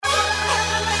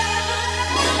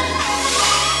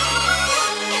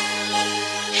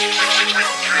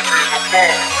Hey,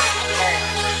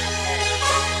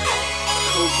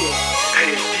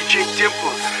 DJ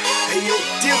Dimples. Hey, yo,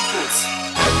 Dimples.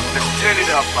 Let's turn it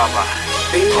up, Baba.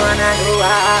 They wanna know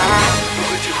why.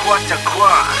 Kujifuata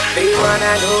kwa. They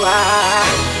wanna know why.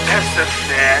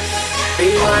 SFS.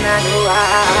 They wanna know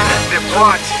why. The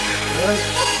party.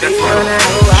 They wanna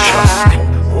know why.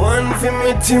 One for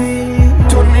me team,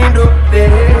 turn it up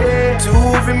there.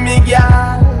 Two for me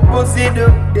girl, bust it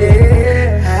up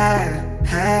there.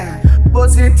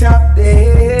 Bust it up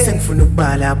there. Sing for no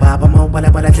bala, baba mau bala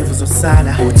bala tevu zo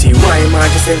sala. Uti wai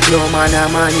maji sen kloma na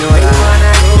manyora. They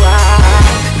wanna know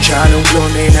why. Chalo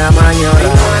klome na manyora.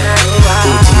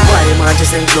 Uti wai maji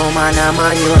sen kloma na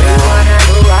manyora. They wanna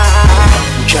know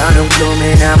why. Chalo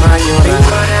klome na manyora. They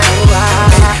wanna know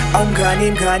why.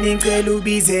 Mngani ngicela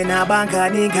ubize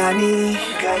nabangani ngani.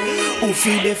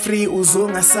 Ufile free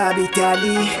uzongasabi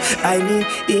tali. I mean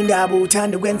indaba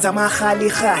uthanda ukwenza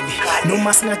amahali.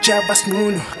 Noma singajava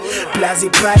sinqunu plus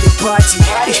private party.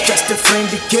 It's just a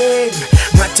friendly game.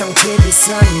 Ngathi angitheli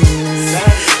sani.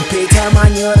 Ngiphethe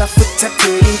amanyora futhi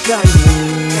agcwele inkani.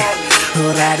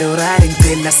 Alright,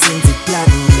 ngicela senze iplan.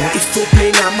 If you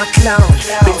play nama-clown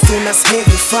bengifuna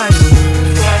sihave fun.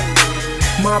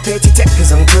 Maphethe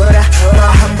itekheza ngithola.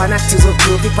 Mahamba nathi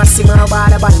zogroove ipasi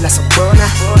mabala bala sobona.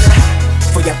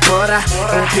 Uyabhora,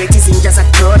 ngiphethe izinja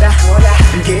zakudoda.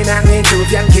 Ngena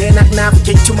ngendlovu yangena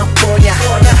kunavigate umaponya.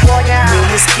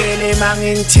 Mina isikele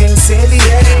mangingithengiseli.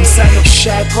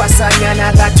 Ngisanokushaya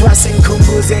ikhwasanyana kathiwa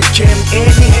sengikhumbuze Jam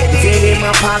Eli. Vele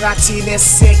maphakathi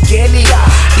nesekeli.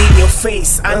 In your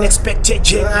face, unexpected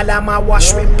njengalama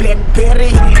wash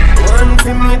we-Blackberry. One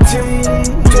for me team,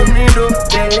 turn it up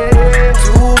there.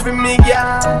 Two for me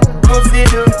girl, bust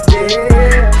it up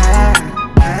there.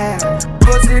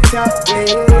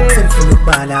 Senfuna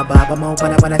ukubala baba mau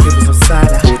bala bala tevu zo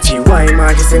sala. Uthi why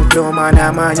manje sengikloma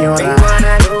na manyora.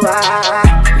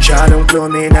 Njalo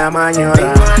ngiklome na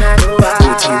manyora.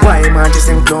 Uthi why manje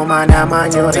sengikloma na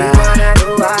manyora.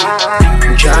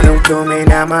 Njalo ngiklome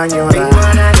na manyora.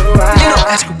 You don't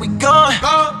ask where we going,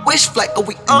 which flight are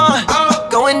we on?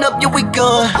 Going up, yeah we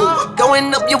going.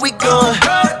 Going up, yeah we going.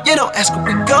 You don't ask where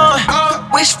we going,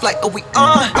 which flight are we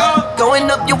on? Going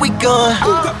up, yeah we going.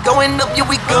 Going up, yeah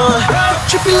we going.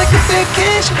 Tripping like a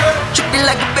vacation, tripping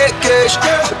like a vacation.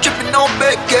 Tripping on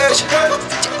vacation,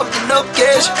 up to no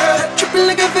cash. Tripping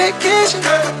like a vacation,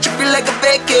 tripping like a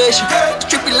vacation.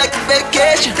 Tripping like a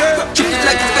vacation, tripping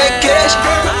like a vacation.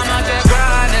 I'm out there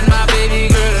grinding, my baby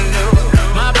girl knew.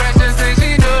 My precious thing,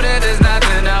 she knew that there's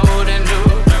nothing I wouldn't do.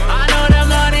 I know the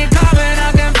money coming,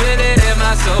 I can feel it in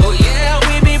my soul. Yeah,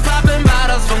 we be popping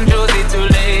bottles from Josie to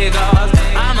Lagos.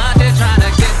 I'm out there trying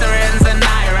to get the rents and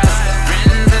Nairas.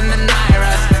 Rents and the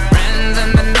Nairas, rents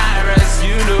and the Nairas,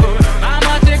 you know. I'm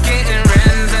out there getting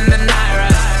rents and the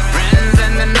Nairas. Rents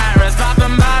and the Nairas,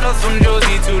 popping bottles from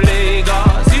Josie to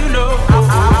Lagos, you know.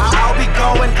 I'll be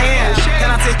going in. Can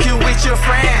I take you with your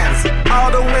friends?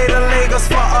 All the way to Lagos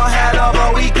for a hell of a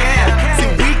weekend.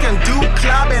 See, we can do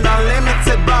clubbing,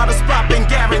 unlimited bottles popping,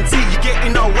 guarantee you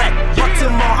getting no wet. But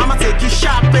tomorrow I'ma take you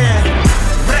shopping.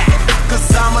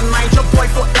 Cause I'm a Niger boy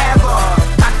forever.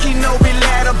 Akino be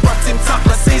letter, but Tim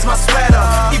Tucker sees my sweater.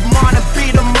 If wanna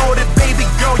be the motive, baby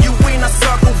girl, you in a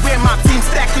circle with my team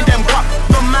stacking them up.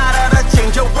 No matter the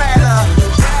change of weather.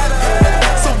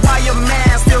 So why your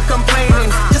man still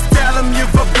complaining? Just tell him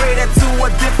you've upgraded to a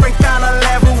different kind of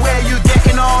level where you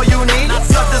getting all you need.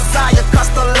 Your desire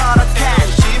cost a lot of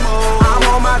cash. I'm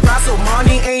on my grind, so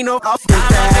money ain't no off the I'm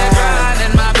out there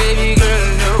grinding, my baby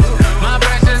girl knew. My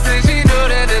precious thing, she knew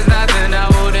that there's nothing I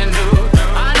wouldn't do.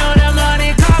 I know the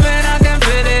money coming, I can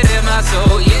feel it in my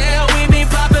soul. Yeah, we be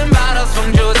popping bottles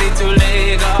from Josie to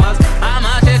Lagos. I'm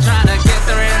out here trying to get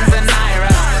the rents and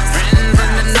Nairas. Rents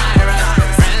and the Nairas,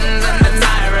 rents and the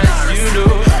Nairas, you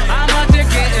know. I'm out here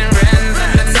getting rents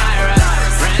and the Nairas.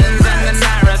 Rents and the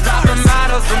Nairas, popping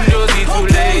bottles from Josie to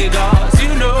Lagos, you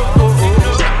know.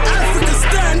 Africa,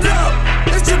 stand up!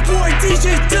 It's your boy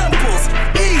DJ Dimples.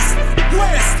 East,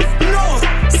 west, north,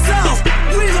 south,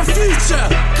 we the future.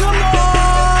 Come on!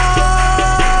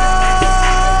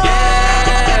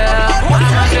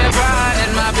 I'm out there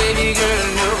grinding, my baby girl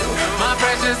knew. My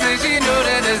precious thing, she knew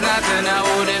that there's nothing I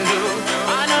wouldn't do.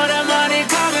 I know the money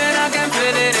coming, I can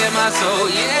feel it in my soul.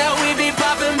 Yeah, we be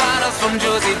popping bottles from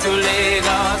Josie to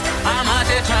Lagos. I'm out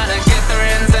here trying to get the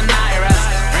rents and Nairas.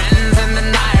 Rents and the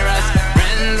Nairas,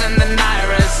 rents and the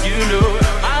Nairas, you know.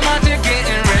 I'm out here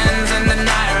getting rents and the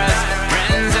Nairas.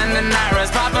 Rents and the Nairas,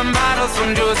 popping bottles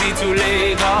from Josie to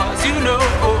Lagos, you know.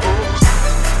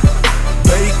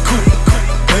 Beiku,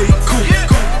 Beiku,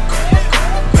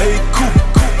 Beiku, Beiku,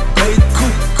 Beiku,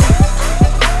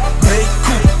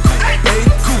 Beiku,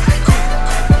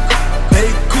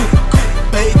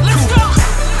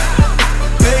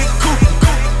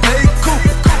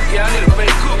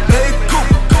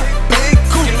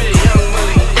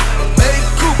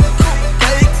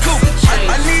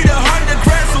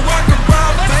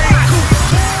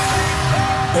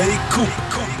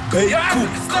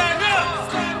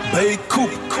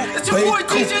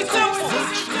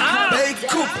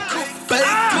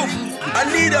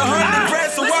 need 100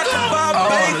 grand so I can buy a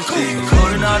bank.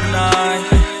 Pulling out the night,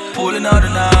 pulling out the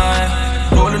night,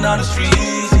 rolling down the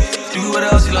streets. Do what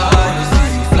else you like.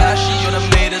 Flashy, you done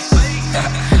made us.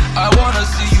 I wanna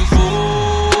see you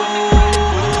fall.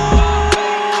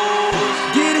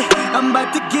 Get it, I'm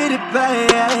about to get it back.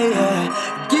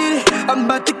 Get it, I'm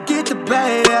about to get the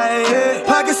bag.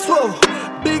 Pocket swole,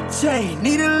 big chain,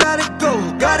 need a lot of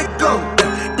gold, gotta go.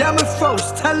 Diamond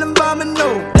froze, tell them mama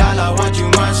no. Dollar what you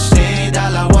must say,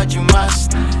 dollar what you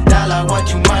must. Dollar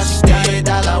what you must say,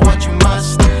 dollar what you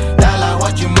must. Dollar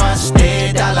what you must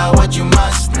say, dollar what you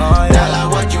must. Dollar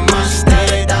what you must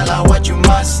say, dollar what you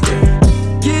must.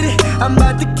 Get it, I'm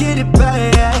about to get it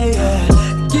back.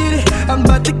 Get it, I'm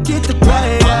about to get the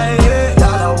bag.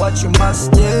 Dollar what you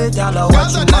must, yeah. Dollar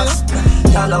what you must.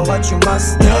 Dollar what you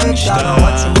must, yeah. Dollar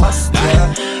what you must,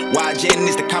 yeah. YGN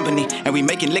is the company, and we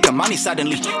making liquor money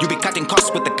suddenly. You be cutting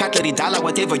costs with the cutlery, dollar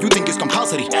whatever you think is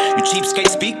compulsory. You cheapskate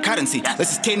speak currency.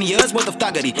 This is 10 years worth of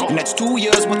thuggery, and that's 2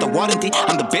 years worth of warranty.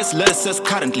 I'm the best lyricist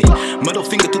currently. Middle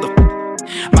finger to the.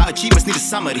 My achievements need a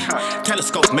summary.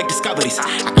 Telescope, make discoveries.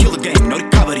 I kill the game, no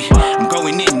recovery. I'm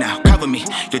going in now, cover me.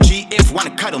 Your GF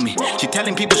wanna cuddle me. She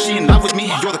telling people she in love with me.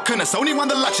 You're the goodness, only one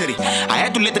the luxury. I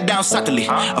had to let her down subtly.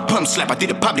 A perm slap, I did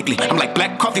it publicly. I'm like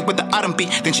black coffee with the R&B.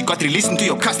 Then she got released into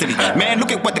your custody. Man,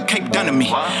 look at what the Cape done to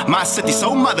me. My city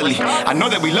so motherly. I know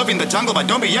that we love in the jungle, but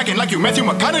don't be acting like you Matthew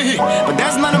McConaughey. But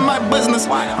that's none of my business.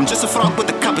 I'm just a frog with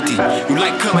a cup of tea. You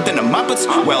like Kermit and the Muppets?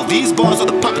 Well, these bars are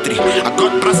the puppetry. I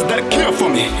got brothers that'll kill for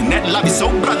me, and that love is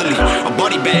so brotherly. A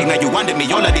body bag, now you wonder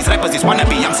me. All of these rappers is wanna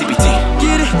be young CPT.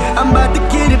 Get it, I'm about to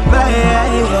get it back.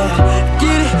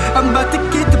 Get it, I'm about to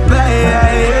get the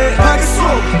bag. Pocket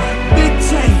swole, big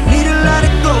chain, need a lot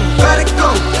of gold, gotta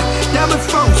go. Diamond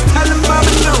froze, tell them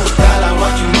mama no. Dollar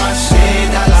what you must say,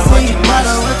 dollar what you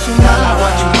must. Dollar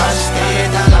what you must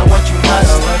say, dollar what you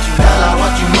must. Dollar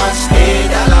what you must say,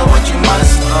 dollar what you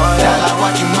must. Dollar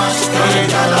what you must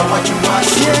say, dollar what you must.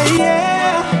 Yeah, yeah.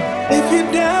 If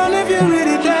you're down, if you're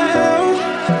really down,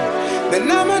 then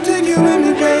I'ma take you with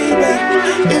me, baby.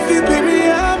 If you pick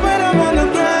me up when I'm on the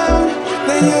ground,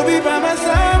 then you'll be by my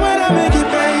side when I make it,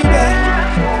 baby.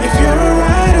 If you're a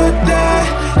ride or die,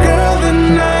 girl,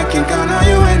 then I can count on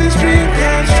you in this dream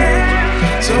come true.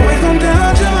 So if I'm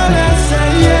down to my last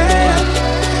side, yeah,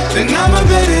 then I'ma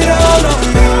bet it all on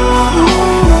you.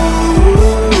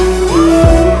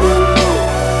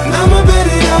 I'ma bet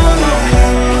it all on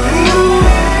you.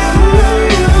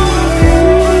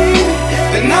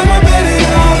 I'ma bet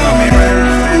it all on me.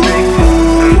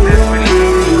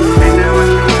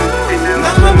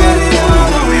 I'ma bet it all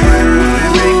on me.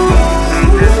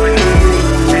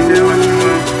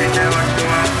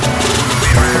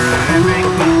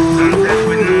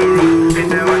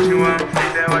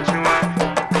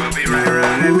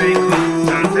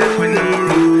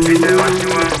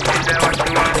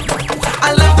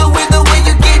 I love the way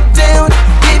you get down.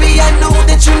 Baby, I know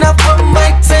that you're not from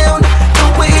my town. The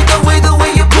way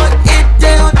you put it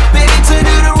down. Baby, turn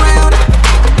it around.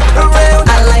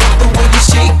 I like the way you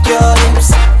shake your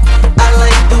hips. I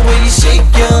like the way you shake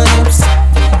your hips.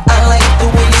 I like the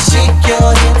way you shake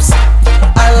your hips.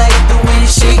 I like the way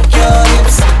you shake your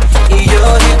hips.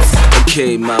 Your hips.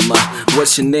 Okay, mama,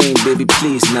 what's your name, baby?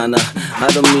 Please, Nana. I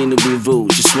don't mean to be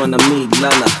rude, just wanna meet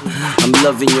Nana. I'm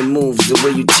loving your moves, the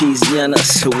way you tease Yana.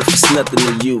 So if it's nothing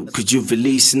to you, could you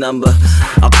release number?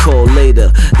 I'll call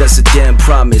later, that's a damn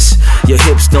promise. Your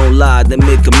hips don't lie, they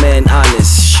make a man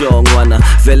honest. Sure, wanna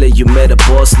vele you met a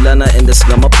boss Lana, and that's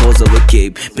not my pose of a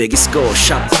Gabe. Biggest score,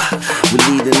 shopper. We're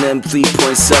leading them 3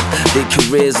 points up. Their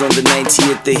careers on the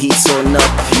 90th, the heat's on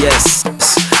up, yes.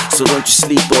 So don't you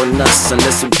sleep on us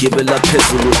unless we give it up his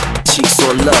cheeks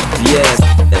all up, yes.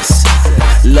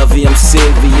 Lovey, I'm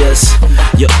serious.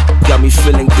 You got me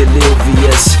feeling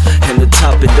delirious. And to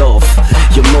top it off,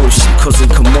 your motion causing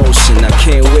commotion. I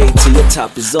can't wait till your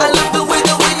top is off. I love the way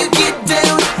you get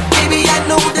down. Baby, I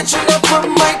know that you're not from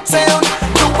my town.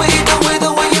 The way you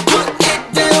put it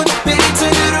down. Baby,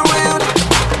 turn it around.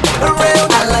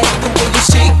 I like the way you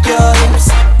shake your hips.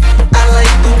 I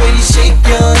like the way you shake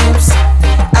your hips.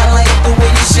 I like the way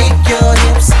you shake your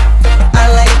hips. I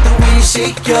like the way you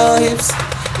shake your hips.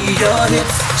 Your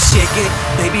hips. Shake it,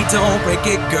 baby, don't break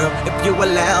it, girl. If you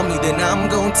allow me, then I'm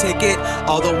gon' take it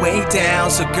all the way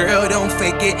down. So girl, don't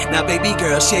fake it. Now baby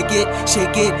girl, shake it,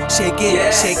 shake it, shake it,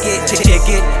 yes. Shake it, shake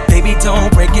it. Baby,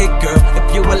 don't break it, girl.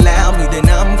 If you allow me, then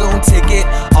I'm gon' take it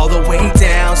all the way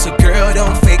down. So girl,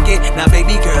 don't fake it. Now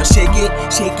baby girl, shake it,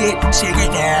 shake it, shake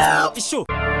it now. Sure.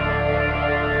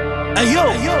 Hey yo,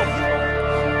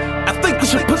 I think we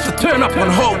should put the turn up on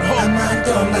hold.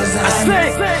 I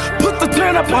say, put the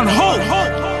turn up on hold.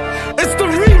 It's the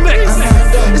remix.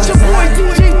 boy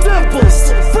DJ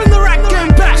Dimples. Bring the rap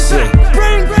game back.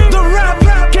 Bring the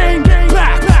rap game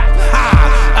back.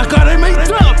 I got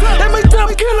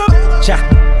M8 killer. Cha.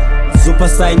 Super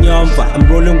sign yomva, I'm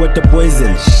rolling with the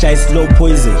poison. Shy slow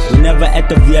poison. We never at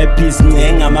the VIPs,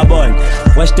 hang on my bond.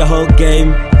 Watch the whole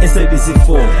game,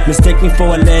 SABC4. Mistake me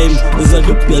for a lame, was a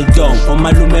look built down. On my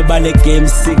lume ballet game,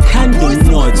 sick handle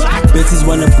notes. Bitches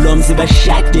wanna blow, see by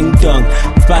shot ding dong.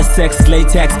 Fast sex,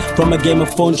 latex, from a game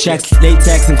of phone checks,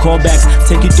 latex and callbacks.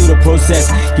 Take you through the process.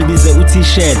 He be the UT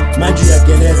shed. Manju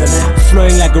yakeleza man.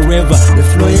 Flowing like a river. The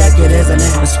flow yakeleza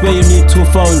man. I swear you need 2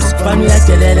 phones. Fami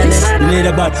yakeleza man. You need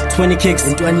about 20 kicks.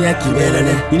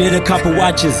 You need a couple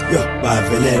watches.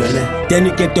 Then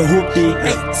you get the hoopty.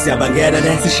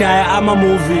 Sishaya, I'm a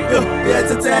movie.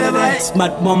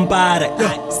 Smart bombard.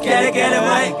 Get it.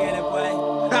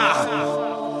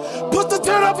 Put the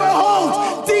turn up at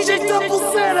home. DJ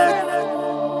Dimples said it.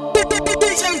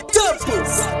 DJ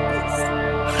Dimples.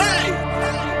 Hey.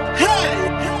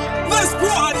 This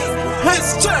party has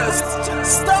just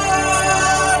started.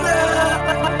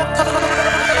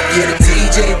 Yeah, the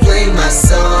DJ play my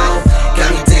song, got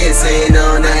me dancing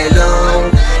all night long.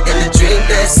 And the drink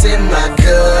that's in my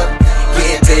cup,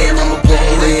 yeah damn I'ma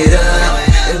pull it up.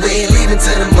 And we ain't leaving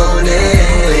till the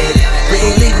morning. We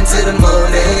ain't leaving till the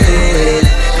morning.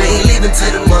 We ain't leaving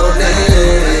till the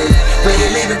morning. We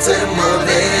ain't leaving till the morning.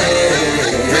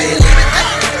 We ain't leaving.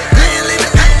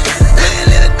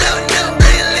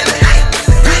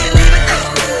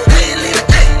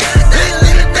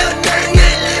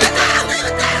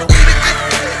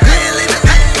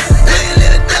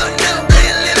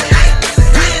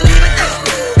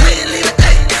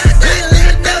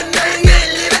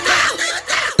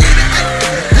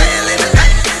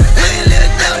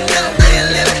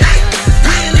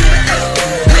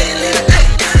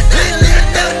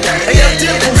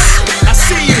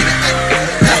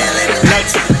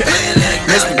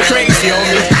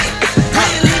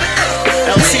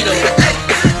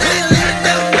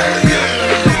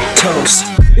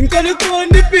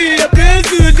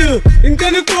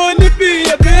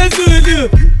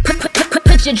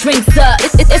 Put your drinks up.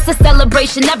 It's a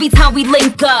celebration every time we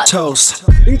link up. Toast.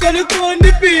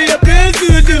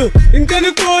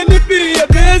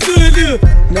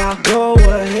 Now go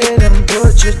ahead and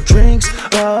put your drinks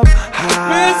up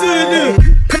high.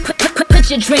 Put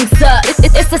your drinks up.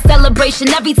 It's a celebration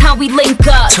every time we link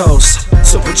up. Toast.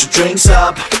 So put your drinks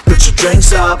up. Put your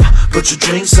drinks up. Put your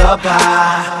drinks up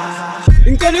high.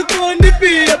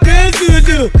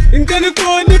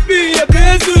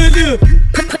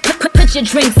 Put your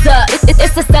drinks up.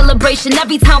 It's a celebration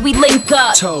every time we link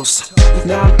up. Toast.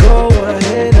 Now go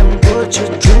ahead and put your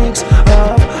drinks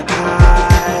up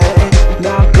high.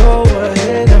 Now go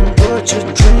ahead and put your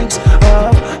drinks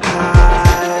up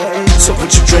high. So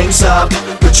put your drinks up.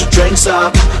 Put your drinks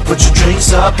up. Put your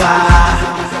drinks up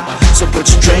high. So put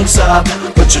your drinks up,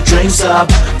 put your drinks up,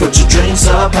 put your drinks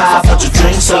up high, put your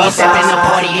drinks up high. In the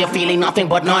party, you're feeling nothing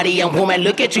but naughty. And woman,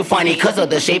 look at you funny cause of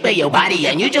the shape of your body.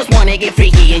 And you just wanna get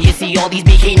freaky. And you see all these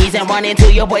bikinis and run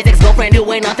into your boy's ex-girlfriend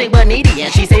who ain't nothing but needy.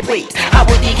 And she say, please, how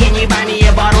would you, can you buy me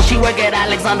a bottle? She work at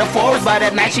Alexander Forest, but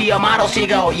at night she a model. She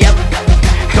go, yep,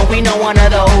 don't we know one of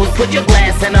those? Put your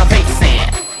glass in her face and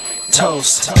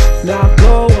toast. Now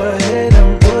go ahead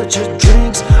and put your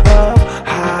drinks up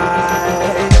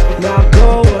high. Now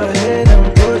go ahead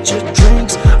and put your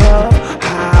drinks up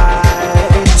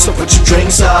high. So put your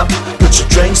drinks up, put your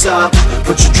drinks up,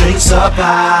 put your drinks up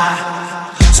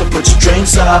high. So put your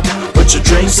drinks up, put your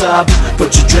drinks up,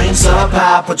 put your drinks up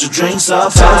high, put your drinks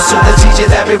up high. Toast to the DJ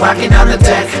that be rocking on the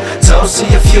deck. Toast to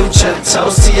your future,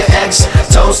 toast to your ex.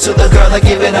 Toast to the girl that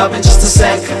give it up in just a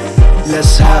sec.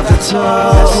 Let's have a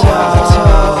toast.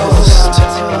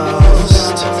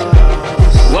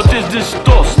 What is this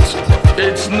toast?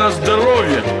 It's на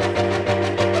здоровье.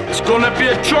 It's gonna be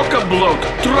a chock-a-block,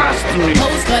 trust me.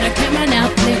 Pose for the camera now,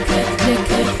 flick, click, flick,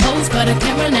 click. Pose for the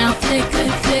camera now, flick,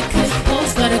 click, flick, click.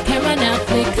 Pose for the camera now,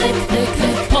 flick, click, flick,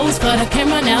 click. Pose for the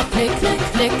camera now, flick, click,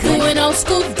 flick, click. Doing old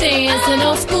school dance and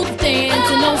old school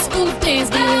dance and old school dance,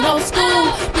 doing old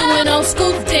school. Doing old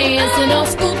school dance and old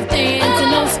school dance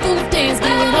and old school dance,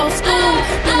 doing old school.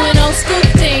 Doing old school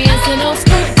dance and old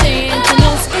school dance and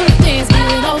old school dance,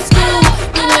 doing old school.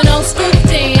 Doing old school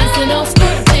dance and old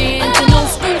school dance and old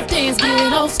school dance,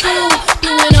 doing old school.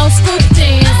 Doing old school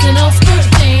dance and old school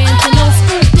dance and old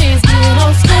school dance, doing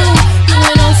old school.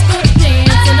 Doing old school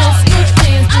dance and old school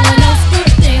dance, doing old school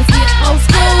dance, yeah, old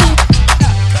school.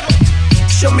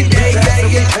 Show me that,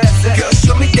 yeah. Girl,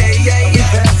 show me that, yeah.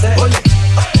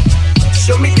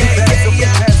 Show me that,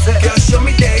 yeah. Girl, show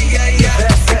me that,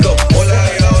 yeah. Go, hola,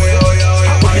 yo, yo, yo,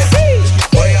 yo.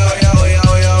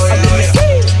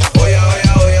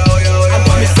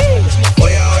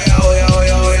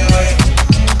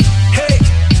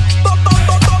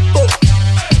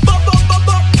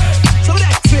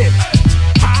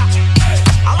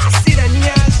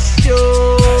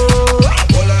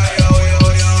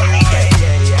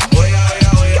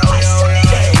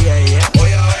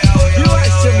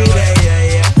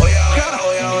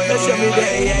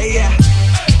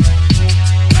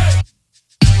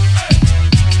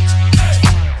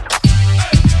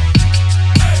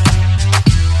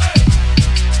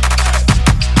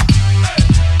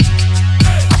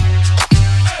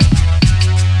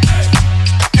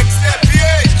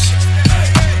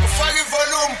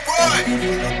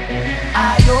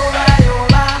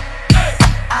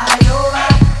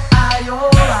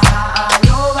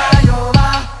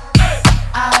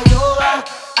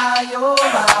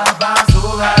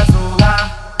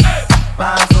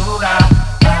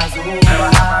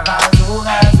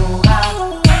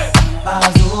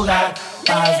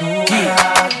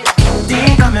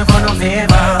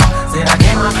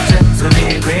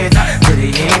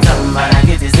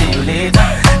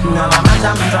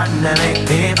 tryna make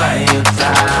me play. You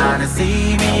tryna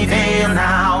see me fail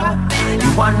now. You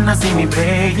wanna see me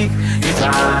break. You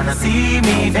tryna see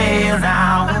me fail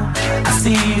now. I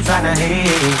see you tryna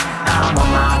hate. I'm on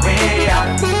my way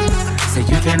out. So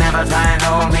you can never try and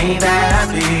hold me back,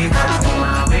 big. I'm on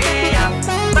my way out.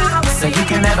 So you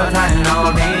can never try and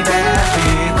hold me back,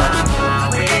 big. I'm on my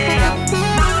way out.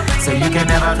 So you can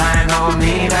never try and hold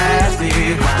me back,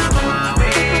 big. I'm on my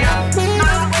way out.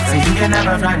 So you can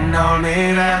never try and hold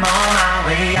me back. I'm on my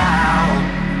way out.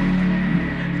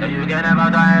 So you can never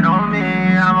try and hold me.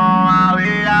 I'm on my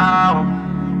way out.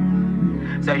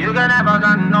 So you can never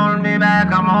try and hold me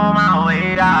back. I'm on my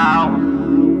way out.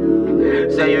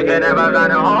 So you can never try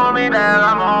and hold me back.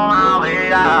 I'm on my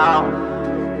way out.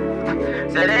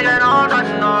 So they can all try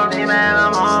and hold me back.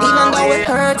 I'm on my way out. Even though it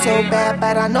hurts so bad,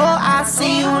 but I know I'll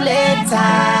see you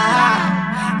later.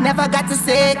 Never got to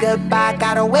say goodbye,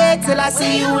 gotta wait till I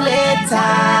see you later.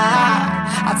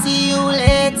 I'll see you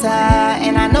later,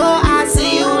 and I know I'll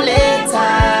see you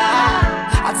later.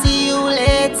 I'll see you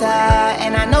later,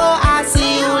 and I know I'll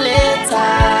see you later.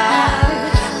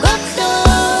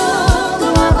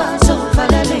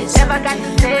 Never got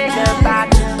to say goodbye.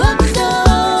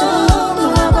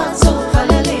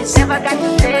 Never got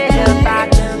to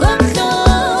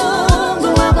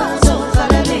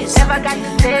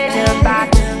say goodbye.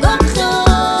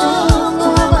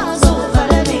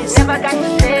 Never got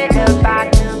to say goodbye.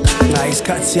 Nice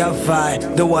cuts your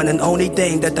vibe, the one and only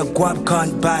thing that the guap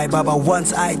can't buy. Baba,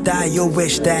 once I die, you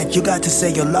wish that you got to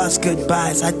say your last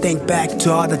goodbyes. I think back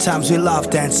to all the times we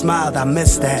laughed and smiled, I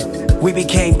miss that. We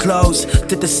became close,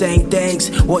 did the same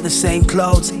things, wore the same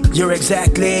clothes. You're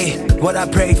exactly what I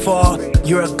prayed for.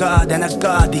 You're a god and a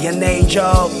guardian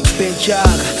angel. Big jug,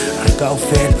 I go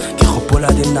fit.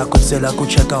 Kikhopola din na kutsela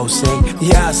kucheka using.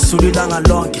 Yeah, sulilanga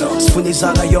lonke,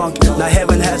 sifundisanga yonke. Now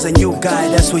heaven has a new guy,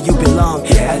 that's where you belong.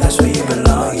 Yeah, that's where you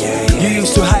belong, yeah, yeah. You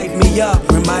used to hype me up,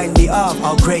 remind me of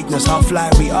our greatness, how fly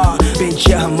we are. Been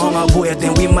here among our boys,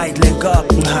 then we might link up.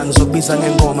 Ngihanzo biza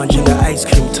ngengoma njenga ice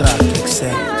cream truck,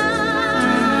 except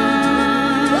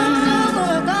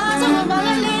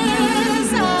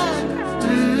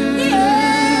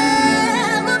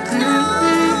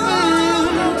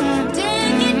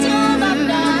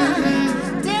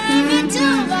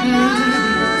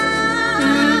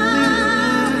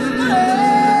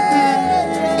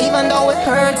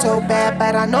hurt so bad,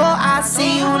 but I know I'll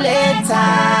see you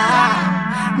later.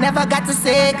 Never got to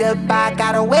say goodbye,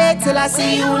 gotta wait till I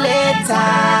see you later.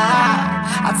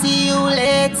 I'll see you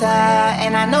later,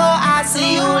 and I know I'll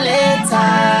see you later.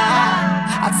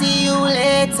 I'll see you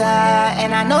later,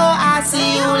 and I know I'll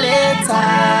see you later.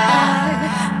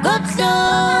 Good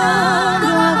song,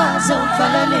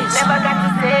 never got to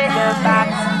say goodbye.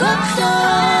 Good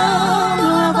song,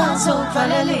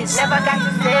 never got to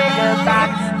say goodbye.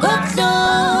 Good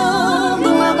song,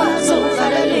 never got to say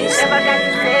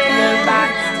goodbye.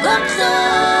 Good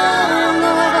song,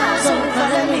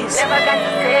 never got to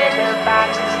say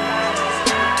goodbye.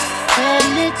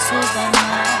 Elithubana,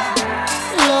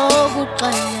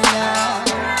 lokuqala,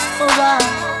 uba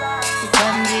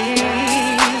uthandi,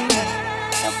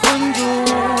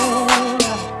 yakunjula,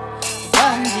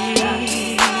 uthandi.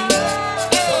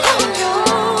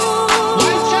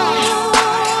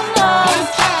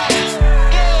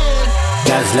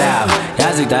 Love,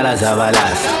 yazi kudala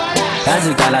zabalasa, yazi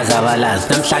kudala zabalasa.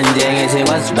 Namhlanje ngithi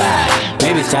kwasibaya,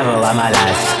 maybe sijava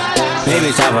kwamalasi,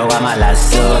 maybe sijava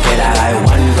kwamalasi. So phela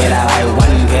kayi-one, phela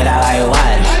kayi-one, phela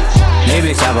kayi-one.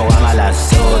 Maybe sijava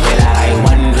kwamalasi, so phela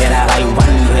kayi-one, phela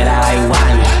kayi-one, phela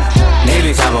kayi-one.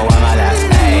 Maybe sijava kwamalasi,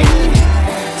 hey.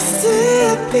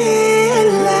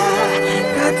 Siphila,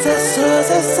 kathi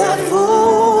soze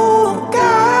savuka,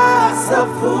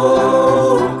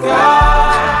 savuka.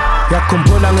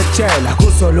 yakhumbula ngitshela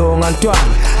kuzolunga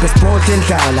ntwana besiphohle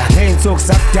indlala ngey'nsuku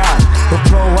zakudala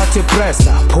upro wathi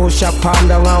pressa phusha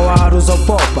phanda ngawari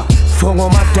uzopopa funga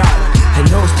omadala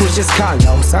enosipusha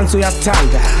isikhanda umsansi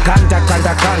uyasithanda ganda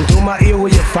uma iwe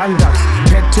uyevanda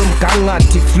phethe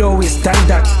umgangathi flow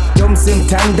istandard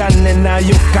yomsimthandane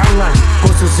nayo uganga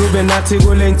kuthi uzube nathi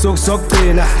kule nsuku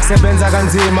sokugcina sebenza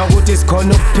kanzima ukuthi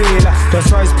sikhona ukuphila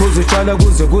that's why siphuza utshwala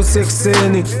kuze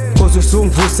kusekuseni kuze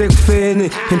usungivuse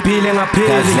ekufeni impilo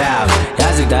engapheli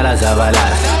yazi kudala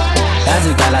zabalasa, yazi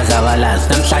kudala zabalasa.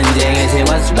 Namhlanje ngithi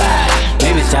kwasibaya,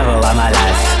 maybe sijava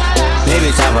kwamalasi,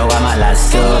 maybe sijava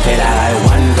kwamalasi. So phela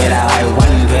kayi-one, phela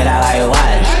kayi-one, phela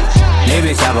kayi-one.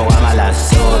 Maybe sijava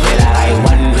kwamalasi, so phela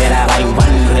kayi-one, phela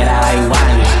kayi-one, phela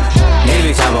kayi-one.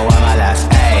 Maybe sijava kwamalasi,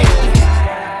 hey.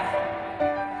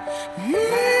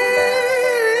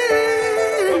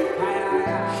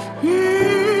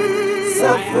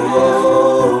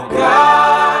 Savuka.